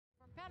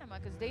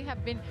Panama, because they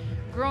have been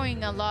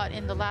growing a lot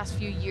in the last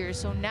few years.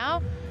 So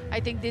now I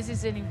think this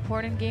is an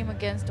important game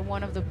against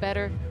one of the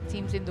better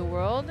teams in the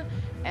world,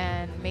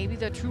 and maybe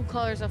the true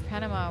colors of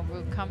Panama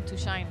will come to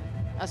shine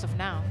as of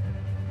now.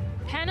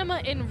 Panama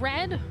in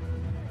red,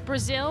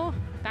 Brazil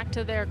back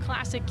to their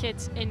classic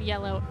kits in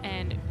yellow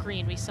and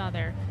green. We saw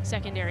their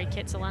secondary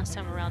kits the last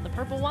time around, the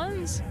purple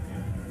ones.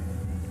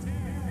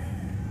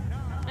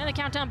 And the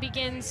countdown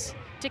begins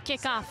to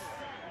kick off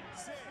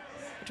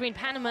between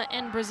Panama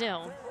and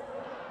Brazil.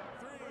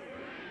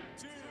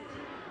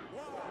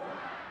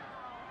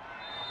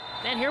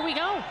 And here we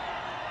go.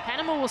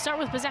 Panama will start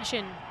with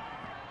possession.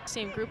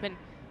 Same group, and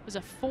it was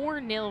a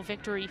 4-0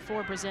 victory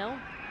for Brazil.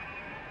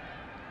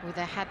 With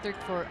a hat-trick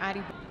for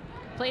Ari.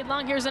 Played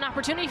long, here's an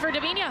opportunity for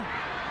Davinha.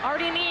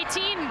 Already in the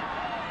 18,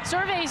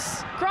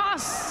 surveys,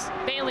 cross,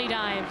 Bailey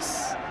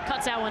dives,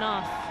 cuts that one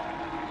off.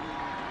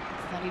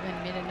 It's not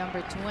even minute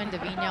number 2 and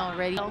Davinha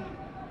already.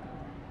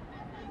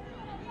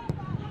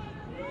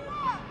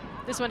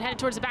 This one headed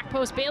towards the back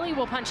post, Bailey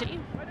will punch it.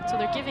 So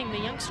they're giving the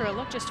youngster a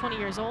look, just 20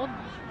 years old.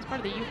 He's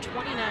part of the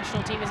U20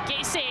 national team as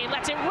Gacy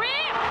lets it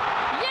rip,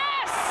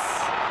 yes!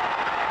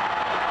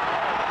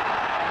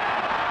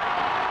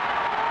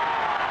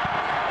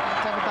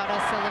 Talk about a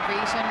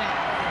celebration,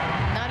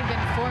 not even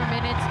 4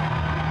 minutes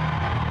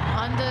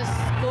on the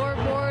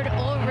scoreboard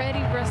already.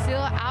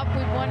 Brazil out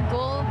with 1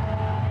 goal.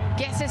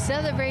 Guess is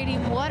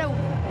celebrating. What a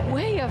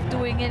way of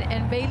doing it,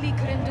 and Bailey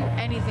couldn't do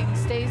anything.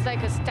 Stays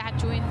like a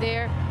statue in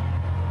there.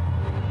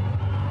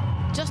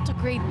 Just a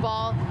great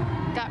ball.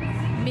 Got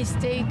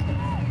mistake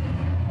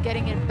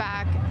getting it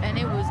back, and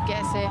it was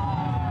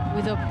Gese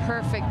with a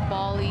perfect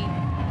volley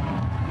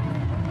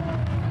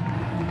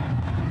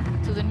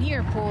to the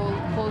near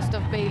post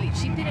of Bailey.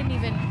 She couldn't do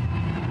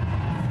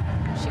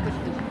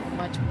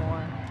much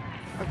more,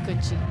 or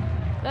could she?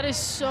 That is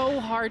so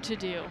hard to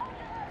do.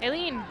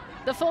 Aileen,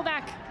 the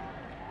fullback,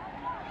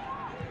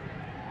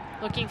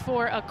 looking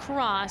for a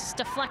cross,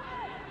 deflect.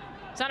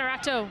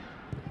 Zanerato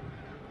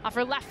off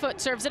her left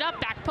foot, serves it up,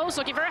 back post,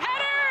 looking for a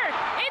header!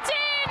 It's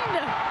in!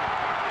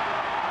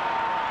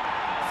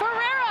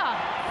 Ferreira!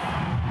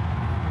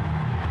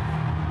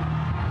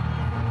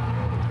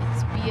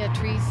 It's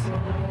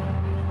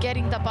Beatriz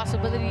getting the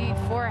possibility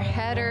for a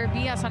header.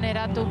 Via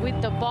Zanerato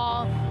with the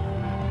ball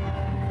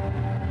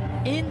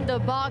in the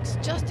box,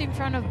 just in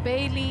front of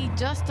Bailey.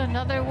 Just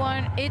another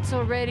one. It's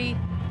already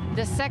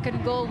the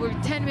 2nd goal. We're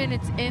 10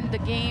 minutes in the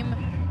game.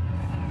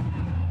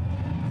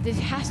 This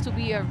has to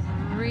be a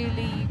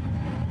really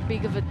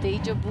big of a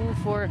deja vu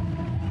for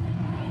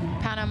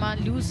Panama,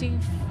 losing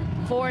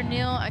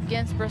 4-0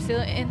 against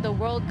Brazil in the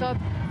World Cup,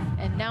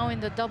 and now in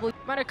the double.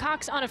 Marta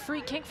Cox on a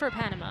free kick for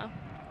Panama,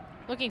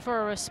 looking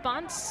for a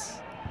response.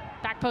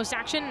 Back post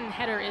action,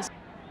 header is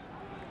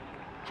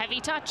heavy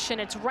touch, and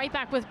it's right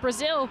back with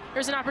Brazil.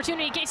 There's an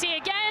opportunity, Gacy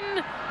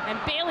again, and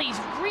Bailey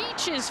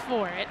reaches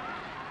for it,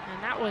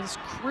 and that was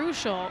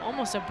crucial,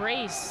 almost a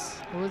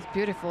brace. It was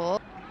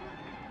beautiful.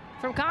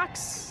 From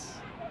Cox.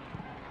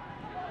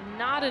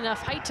 Not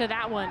enough height to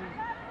that one.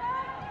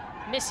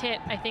 Mishit,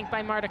 I think,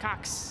 by Marta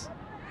Cox.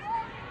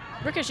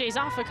 Ricochets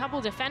off a couple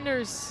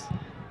defenders.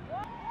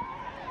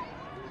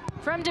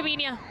 From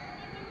Davinha.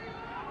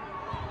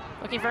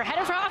 Looking for a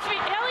header for off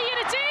Ellie, and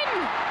it's in!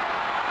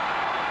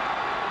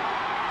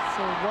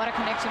 So what a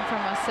connection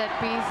from a set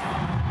piece.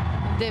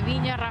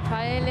 Davinha,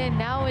 Rafaele,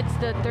 now it's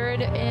the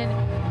 3rd in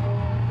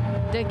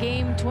the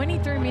game.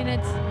 23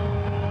 minutes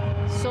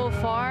so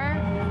far.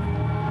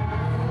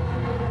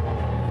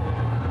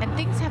 And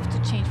things have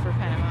to change for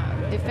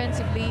Panama.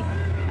 Defensively,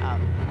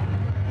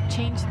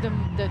 change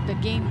the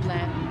game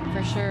plan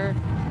for sure.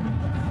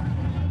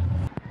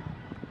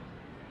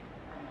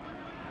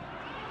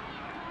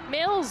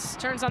 Mills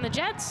turns on the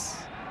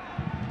Jets.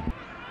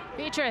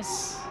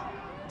 Beatrice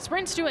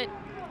sprints to it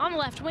on the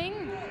left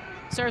wing,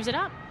 serves it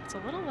up. It's a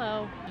little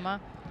low.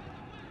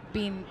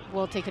 Being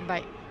well taken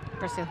by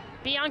Brazil.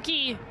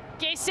 Bianchi,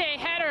 Gacy,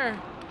 header,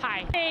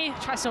 high.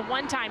 Tries to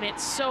one-time it,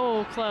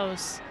 so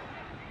close.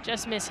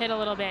 Just mishit a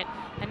little bit.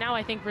 And now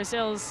I think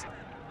Brazil's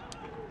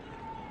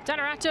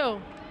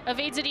Zanerato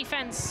evades the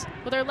defense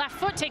with her left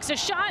foot, takes a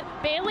shot.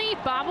 Bailey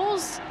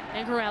bobbles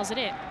and corrals it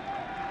in.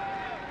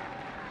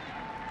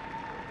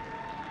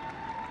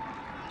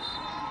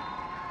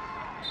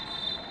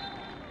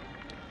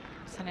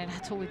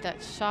 Zanerato with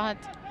that shot.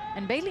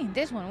 And Bailey in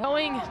this one.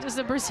 Going as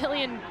the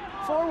Brazilian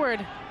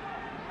forward.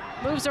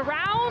 Moves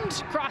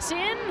around, cross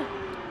in.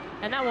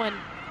 And that one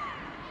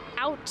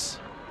out,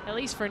 at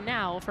least for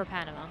now, for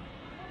Panama.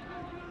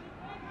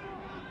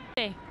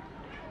 Right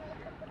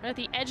at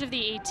the edge of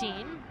the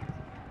 18.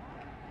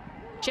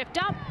 Chipped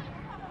up.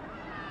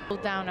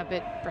 Down a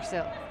bit,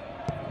 Brazil.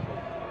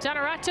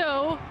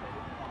 Zanerato.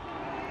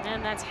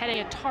 And that's heading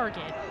a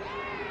target.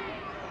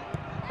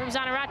 From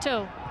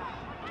Zanerato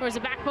towards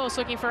the back post,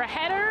 looking for a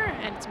header,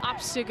 and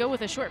opts to go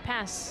with a short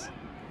pass.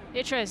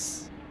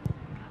 Beatriz.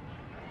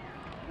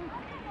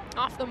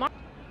 Off the mark.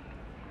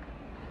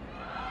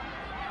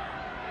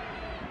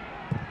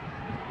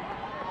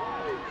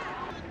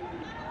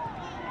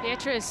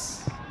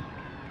 Beatriz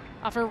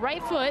Off her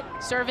right foot,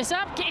 service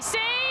up, Casey,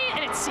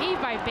 and it's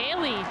saved by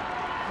Bailey.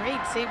 Great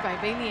save by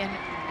Bailey and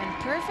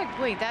perfect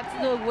way. That's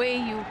the way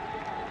you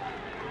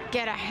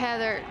get a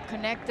header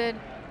connected.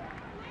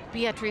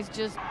 Beatriz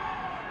just...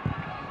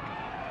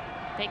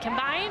 They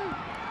combine.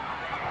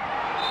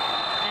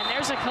 And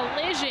there's a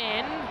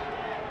collision.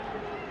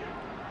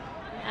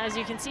 As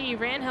you can see,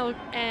 Rangel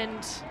and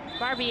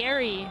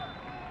Barbieri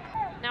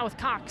now with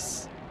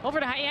Cox. Over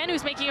to Hayen,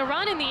 who's making a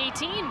run in the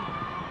 18.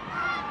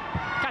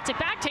 Cuts it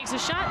back, takes a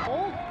shot.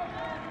 Oh.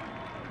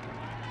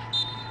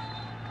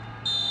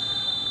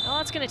 Well,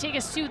 that's going to take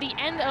us to the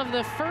end of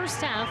the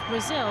first half.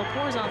 Brazil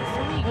pours on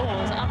 3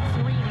 goals, up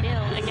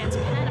 3-0 against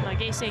Panama.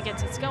 Gayse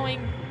gets it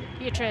going.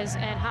 Beatriz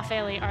and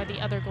Hafele are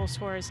the other goal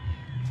scorers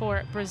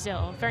for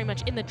Brazil. Very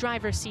much in the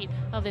driver's seat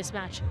of this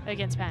match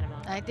against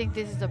Panama. I think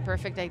this is the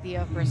perfect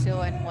idea of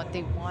Brazil and what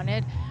they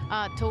wanted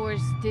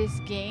towards this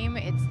game.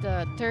 It's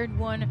the 3rd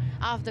one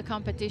of the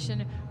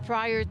competition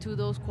prior to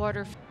those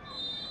quarter.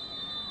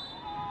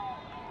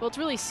 Well, it's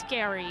really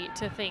scary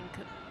to think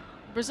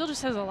Brazil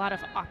just has a lot of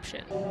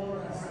options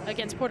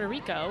against Puerto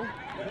Rico,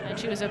 and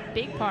she was a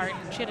big part.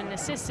 She had an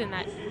assist in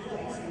that,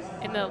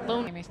 in the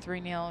lone. Game is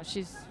 3-0.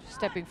 She's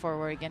stepping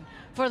forward again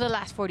for the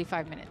last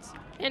 45 minutes.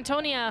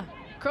 Antonia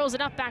curls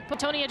it up back.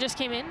 Antonia just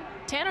came in.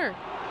 Tanner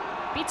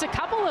beats a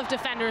couple of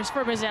defenders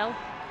for Brazil.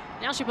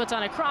 Now she puts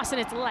on a cross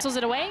and it's left. Pulls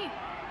it away,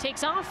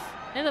 takes off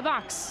in the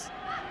box.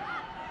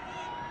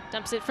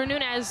 Dumps it for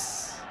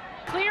Nunez.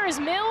 Clear as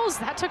Mills.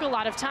 That took a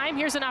lot of time.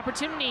 Here's an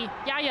opportunity.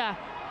 Yaya,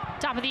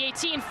 top of the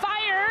 18,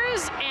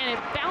 fires, and it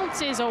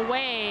bounces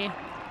away.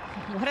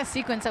 What a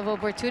sequence of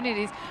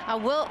opportunities.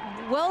 Well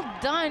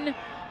done.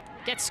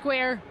 Gets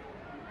square.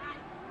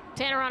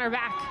 Tanner on her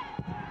back.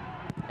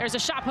 There's a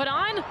shot put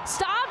on.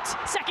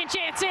 Stopped. Second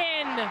chance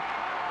in.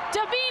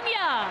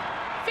 Davinha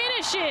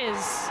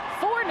finishes.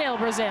 4-0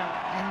 Brazil.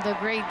 And the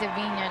great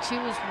Davinha. She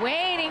was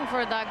waiting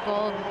for that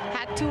goal.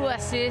 Had 2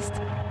 assists.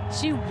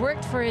 She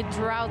worked for it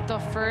throughout the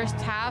first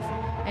half.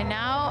 And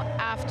now,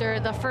 after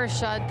the first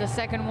shot, the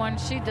second one,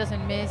 she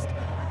doesn't miss.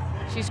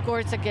 She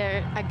scores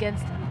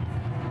against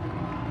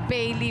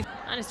Bailey.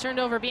 And it's turned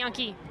over.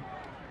 Bianchi.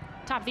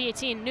 Top of the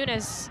 18.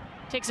 Nunez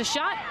takes a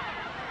shot.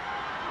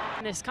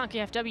 In this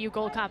Concacaf W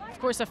Gold Cup. Of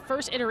course, the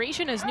first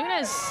iteration as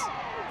Nunez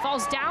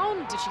falls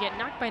down. Did she get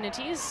knocked by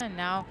Natiz? And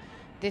now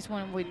this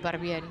one with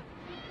Barbieri.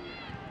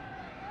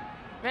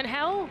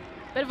 Rangel,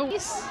 bit of a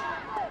waste.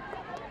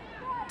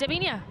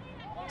 Davinha,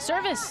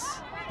 service,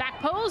 back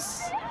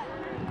pose.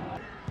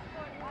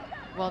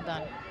 Well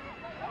done.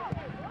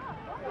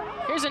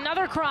 Here's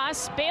another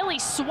cross. Bailey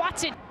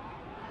swats it.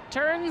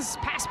 Turns,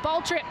 pass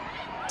ball trip.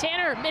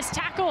 Tanner, missed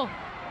tackle.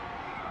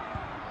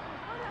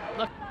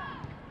 Look.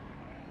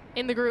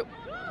 In the group.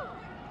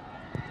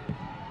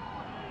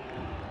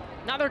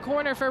 Another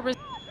corner for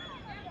Brazil.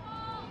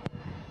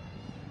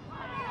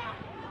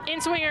 In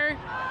swinger,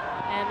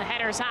 and the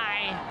header's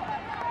high.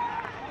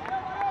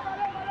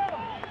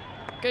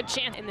 Good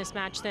chance in this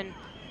match. Then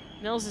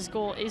Mills'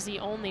 goal is the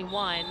only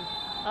one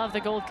of the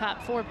Gold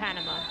Cup for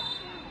Panama.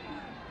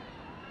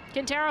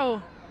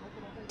 Quintero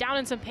down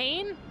in some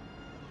pain.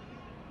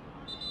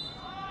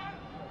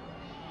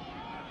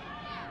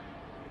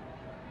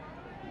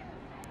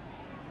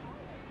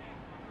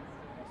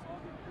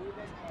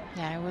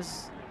 Yeah, it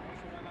was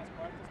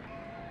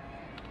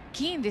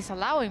key in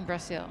disallowing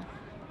Brazil.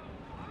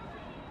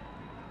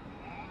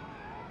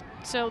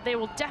 So they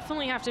will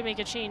definitely have to make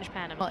a change,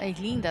 Panama. Well,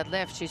 Aileen that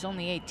left, she's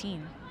only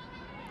 18.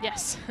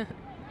 Yes,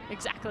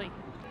 exactly.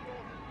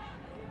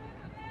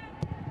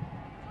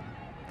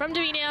 From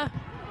Davinha,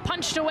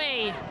 punched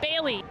away,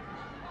 Bailey.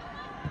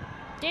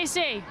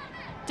 Gayse,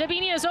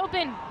 Davinha is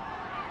open.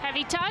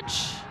 Heavy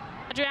touch,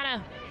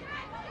 Adriana.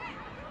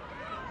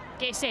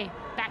 Gayse,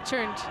 back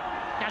turned.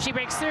 Now she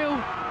breaks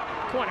through,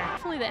 corner.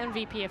 Definitely the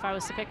MVP if I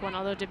was to pick one,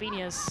 although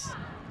Davinha's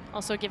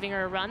also giving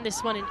her a run.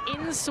 This one an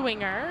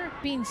in-swinger.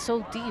 Being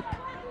so deep.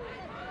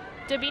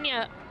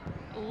 Davinha,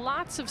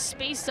 lots of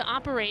space to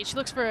operate. She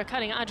looks for a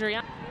cutting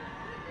Adriana.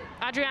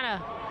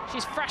 Adriana,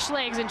 she's fresh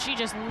legs and she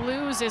just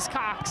loses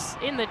Cox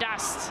in the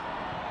dust.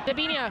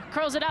 Davinha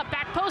curls it up,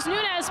 back post,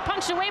 Nunez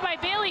punched away by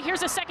Bailey.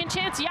 Here's a second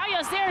chance,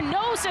 Yaya's there,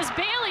 no, says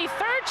Bailey.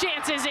 Third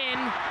chance is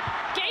in.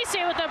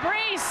 Gayse with a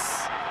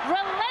brace.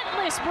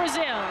 Relentless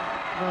Brazil.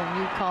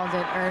 Well, you called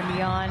it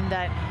early on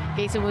that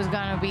Gayse was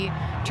gonna be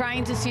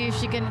trying to see if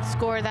she can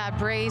score that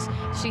brace.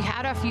 She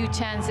had a few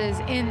chances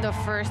in the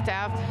first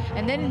half,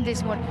 and then in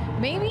this one,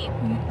 maybe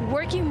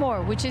working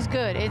more, which is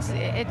good.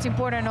 It's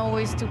important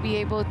always to be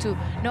able to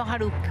know how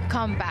to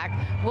come back.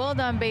 Well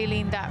done, Bailey,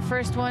 in that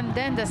first one,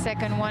 then the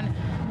second one,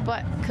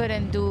 but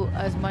couldn't do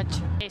as much.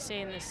 Gayse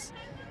in this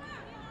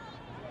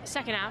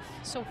second half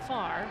so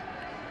far.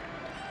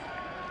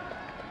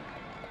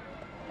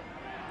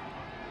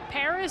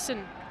 Paris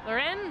and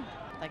Loren,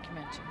 like you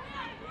mentioned.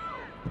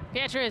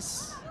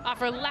 Beatriz off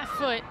her left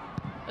foot,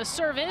 a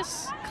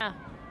service.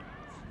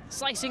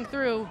 Slicing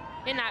through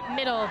in that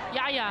middle.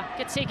 Yaya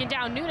gets taken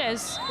down,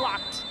 Nunez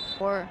blocked.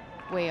 Or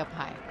way up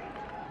high.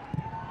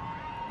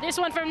 This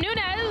one from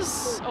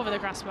Nunez, over the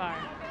crossbar.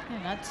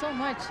 Yeah, not so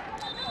much.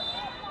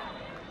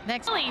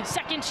 Next.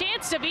 Second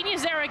chance,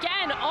 Sabinia's there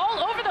again, all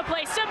over the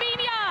place.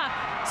 Sabinia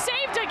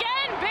saved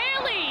again,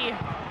 Bailey.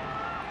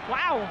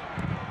 Wow.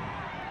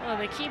 Well,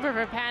 the keeper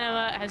for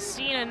Panama has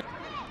seen and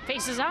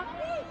faces up.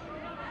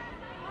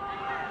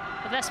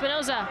 With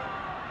Espinoza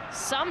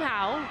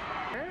somehow.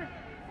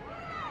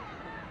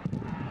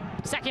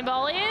 Second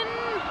ball in.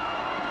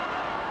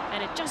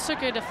 And it just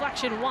took a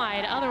deflection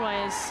wide.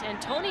 Otherwise,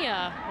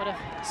 Antonia would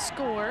have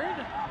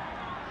scored.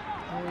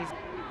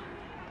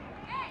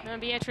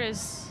 And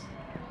Beatriz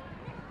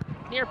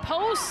near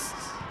post.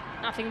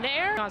 Nothing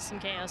there. Caused some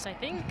chaos, I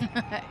think.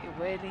 It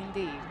would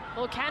indeed.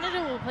 Well,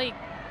 Canada will play.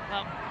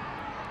 Well,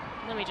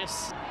 let me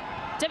just.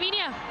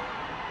 Davinia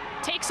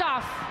takes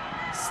off.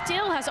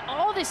 Still has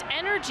all this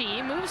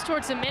energy. Moves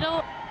towards the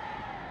middle.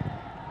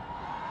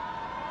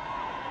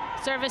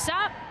 Service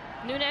up.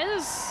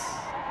 Nunez.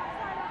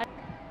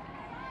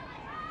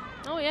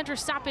 Oh, he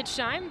enters stoppage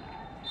time.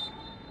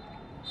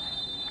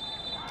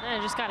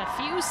 And just got a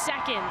few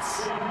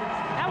seconds.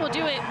 That will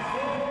do it.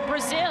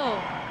 Brazil,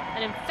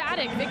 an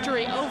emphatic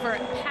victory over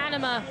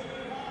Panama.